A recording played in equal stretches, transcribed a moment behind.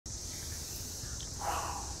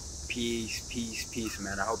Peace,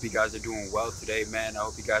 man. I hope you guys are doing well today, man. I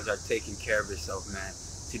hope you guys are taking care of yourself, man.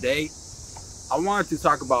 Today, I wanted to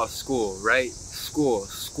talk about school, right? School.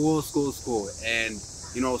 And,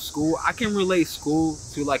 school, I can relate school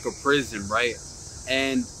to like a prison, right?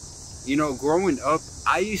 And, growing up,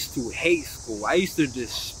 I used to hate school. I used to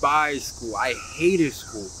despise school. I hated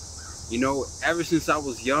school. Ever since I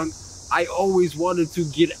was young, I always wanted to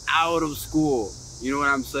get out of school. You know what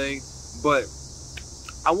I'm saying? But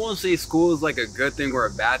I won't say school is like a good thing or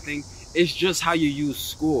a bad thing. It's just how you use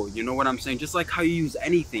school. You know what I'm saying? Just like how you use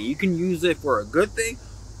anything. You can use it for a good thing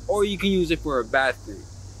or you can use it for a bad thing.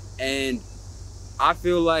 And I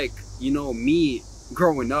feel like, me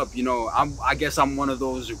growing up, I guess I'm one of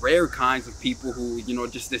those rare kinds of people who,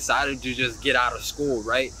 just decided to just get out of school,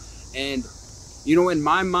 right? And, in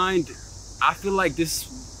my mind, I feel like this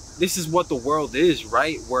is what the world is,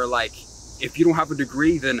 right? Where like, if you don't have a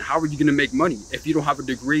degree, then how are you gonna make money? If you don't have a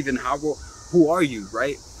degree, then who are you,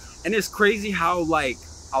 right? And it's crazy how like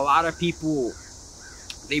a lot of people,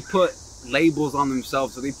 they put labels on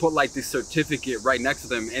themselves, so they put like this certificate right next to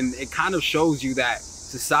them, and it kind of shows you that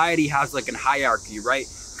society has like a hierarchy, right?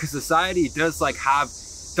 Because society does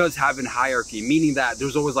have a hierarchy, meaning that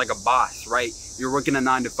there's always like a boss, right? You're working a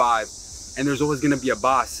 9 to 5, and there's always gonna be a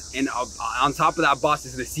boss, and on top of that boss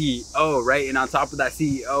is the CEO, right? And on top of that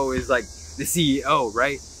CEO is like the CEO,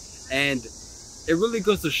 right? And it really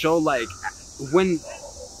goes to show like when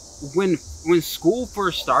school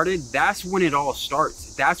first started, that's when it all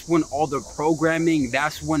starts. That's when all the programming,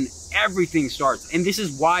 that's when everything starts. And this is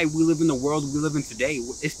why we live in the world we live in today.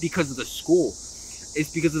 It's because of the school. It's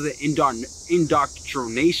because of the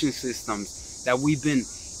indoctrination systems that we've been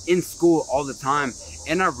in school all the time.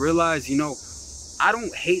 And I realized, I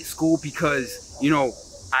don't hate school because,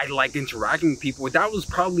 I like interacting with people. That was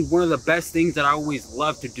probably one of the best things that I always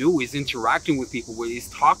loved to do, is interacting with people, is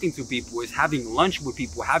talking to people, is having lunch with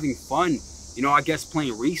people, having fun, I guess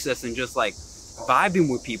playing recess and just like vibing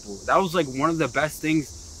with people. That was like one of the best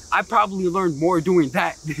things. I probably learned more doing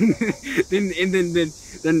that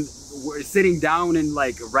than sitting down and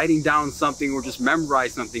like writing down something or just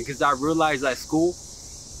memorize something, because I realized that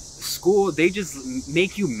school, they just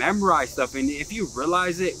make you memorize stuff. And if you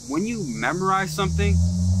realize it, when you memorize something,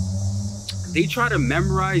 they try to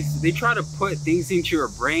put things into your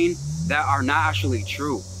brain that are not actually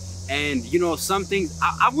true. And some things,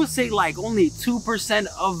 I would say like only 2%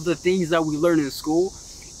 of the things that we learn in school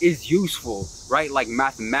is useful, right? Like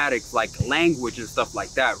mathematics, like language and stuff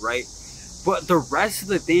like that, right? But the rest of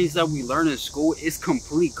the things that we learn in school is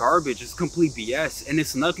complete garbage. It's complete BS. And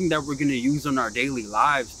it's nothing that we're gonna use in our daily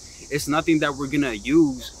lives. It's nothing that we're gonna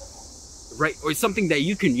use, right? Or it's something that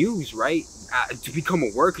you can use, right? To become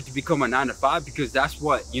a worker, to become a 9 to 5, because that's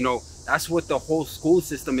what, that's what the whole school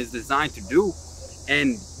system is designed to do.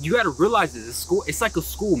 And you got to realize this, it's like a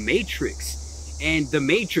school matrix. And the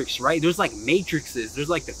matrix, right? There's like matrices. There's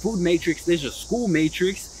like the food matrix. There's a school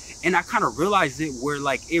matrix. And I kind of realized it where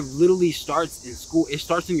like it literally starts in school. It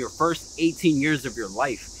starts in your first 18 years of your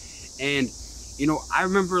life. And, I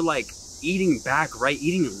remember like eating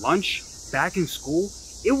lunch back in school.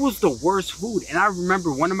 It was the worst food. And I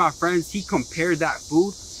remember one of my friends, he compared that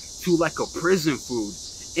food to like a prison food.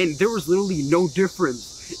 And there was literally no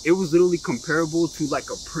difference. It was literally comparable to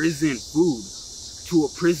like a prison food,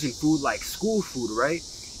 like school food, right?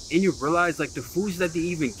 And you realize like the foods that they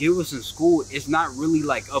even give us in school is not really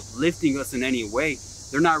like uplifting us in any way.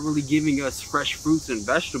 They're not really giving us fresh fruits and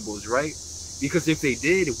vegetables, right? Because if they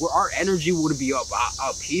did, our energy would be up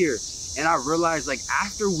here. And I realized like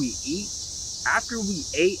after we ate after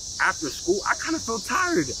school, I kind of felt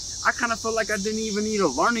tired. I kind of felt like I didn't even need to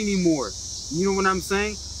learn anymore. You know what I'm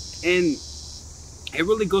saying? And it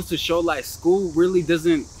really goes to show like school really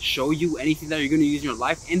doesn't show you anything that you're going to use in your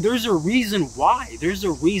life. And there's a reason why. There's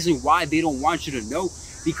a reason why they don't want you to know.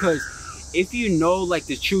 Because if you know like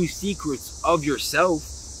the true secrets of yourself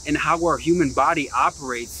and how our human body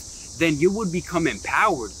operates, then you would become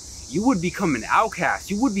empowered. You would become an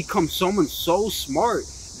outcast. You would become someone so smart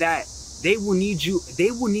that they will need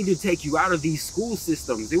to take you out of these school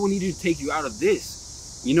systems. They will need to take you out of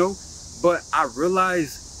this, But I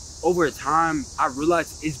realized over time,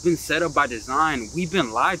 it's been set up by design. We've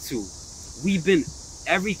been lied to.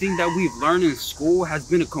 Everything that we've learned in school has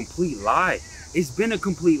been a complete lie. It's been a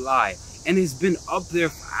complete lie. And it's been up there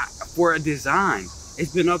for a design.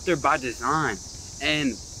 It's been up there by design.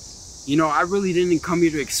 And, I really didn't come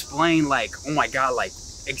here to explain like, oh my God, like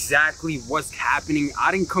exactly what's happening.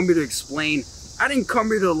 I didn't come here to explain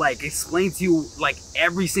to you like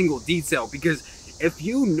every single detail, because if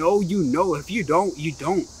you know, you know. If you don't, you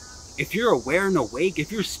don't. If you're aware and awake,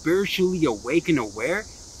 if you're spiritually awake and aware,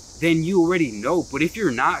 then you already know. But if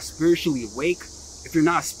you're not spiritually awake,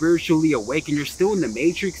 and you're still in the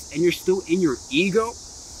matrix and you're still in your ego,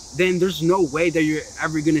 then there's no way that you're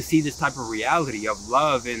ever going to see this type of reality of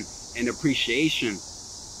love and appreciation.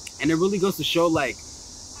 And it really goes to show, like,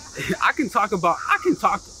 I can talk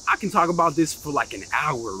about this for like an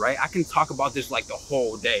hour, right? I can talk about this like the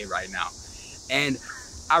whole day right now. And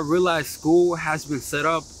I realize school has been set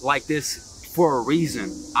up like this for a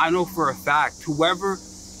reason. I know for a fact, whoever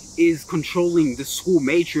is controlling the school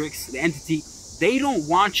matrix, the entity, they don't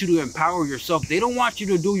want you to empower yourself. They don't want you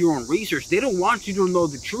to do your own research. They don't want you to know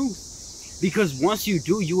the truth. Because once you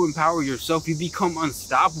do, you empower yourself, you become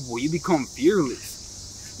unstoppable, you become fearless.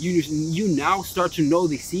 You now start to know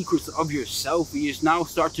the secrets of yourself, and you now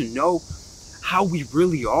start to know how we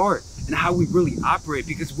really are and how we really operate,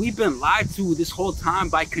 because we've been lied to this whole time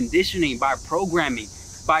by conditioning, by programming,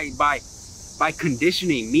 by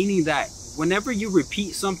conditioning, meaning that whenever you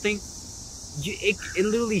repeat something, it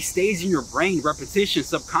literally stays in your brain. Repetition,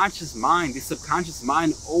 subconscious mind. The subconscious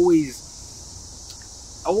mind always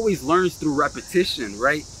learns through repetition,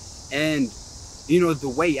 right? And you know, the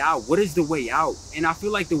way out, what is the way out? And I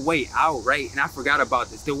feel like the way out, right? And I forgot about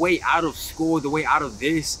this. The way out of school, the way out of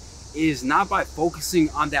this is not by focusing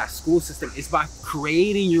on that school system. It's by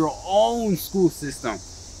creating your own school system,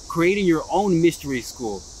 creating your own mystery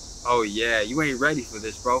school. Oh yeah, you ain't ready for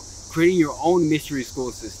this, bro. Creating your own mystery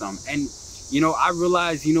school system. And you know, I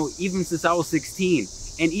realized, you know, even since I was 16,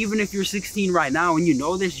 and even if you're 16 right now and you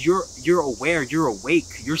know this, you're aware, you're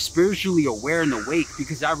awake, you're spiritually aware and awake.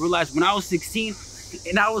 Because I realized when I was 16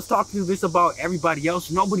 and I was talking this about everybody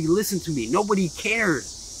else, nobody listened to me, nobody cared.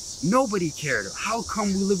 Nobody cared. How come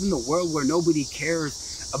we live in a world where nobody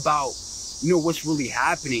cares about, you know, what's really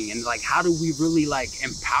happening? And like, how do we really like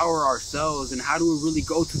empower ourselves, and how do we really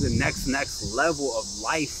go to the next level of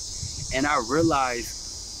life? And I realized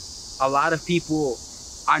a lot of people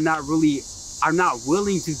are not willing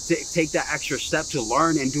to take that extra step to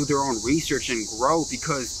learn and do their own research and grow.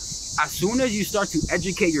 Because as soon as you start to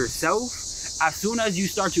educate yourself, as soon as you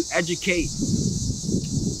start to educate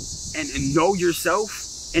and know yourself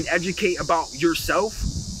and educate about yourself,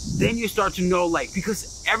 then you start to know, like,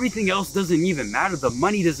 because everything else doesn't even matter. The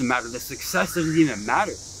money doesn't matter. The success doesn't even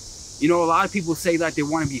matter. You know, a lot of people say that they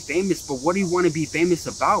want to be famous, but what do you want to be famous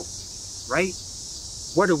about, right?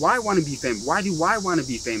 What do I want to be famous? Why do I want to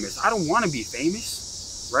be famous? I don't want to be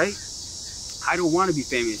famous, right? I don't want to be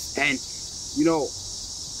famous. And, you know,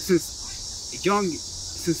 since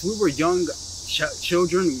we were young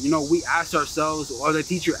children, you know, we asked ourselves, or the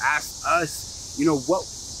teacher asked us, you know,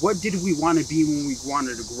 what did we want to be when we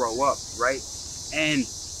wanted to grow up, right? And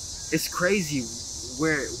it's crazy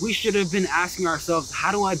where we should have been asking ourselves,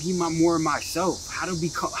 how do I be more myself? How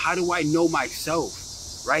do I know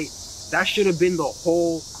myself, right? That should have been the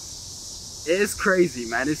whole. It's crazy,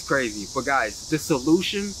 man. It's crazy. But guys, the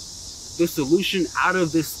solution out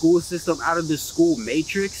of this school system, out of this school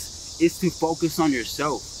matrix, is to focus on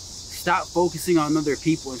yourself. Stop focusing on other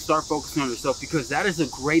people and start focusing on yourself, because that is the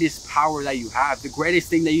greatest power that you have. The greatest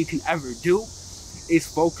thing that you can ever do is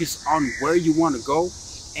focus on where you want to go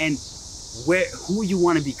and who you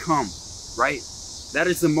want to become, right? That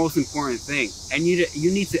is the most important thing. And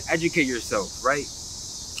you need to educate yourself, right?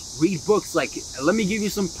 Read books. Like, let me give you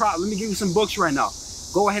some books right now.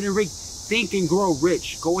 Go ahead and read Think and Grow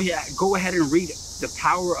Rich. Go ahead and read The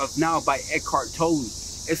Power of Now by Eckhart Tolle.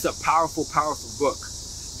 It's a powerful book.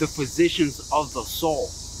 The Physicians of the Soul.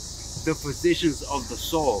 The Physicians of the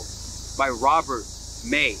Soul by Robert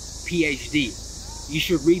May, PhD. You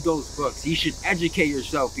should read those books. You should educate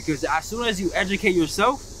yourself, because as soon as you educate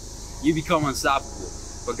yourself, you become unstoppable.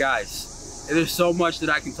 But guys, there's so much that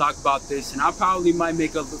I can talk about this, and I probably might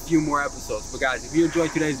make a few more episodes. But guys, if you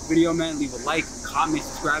enjoyed today's video, man, leave a like, comment,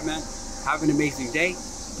 subscribe, man. Have an amazing day.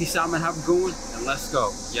 Peace out, man. Have a good one, and let's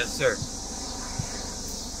go. Yes, sir.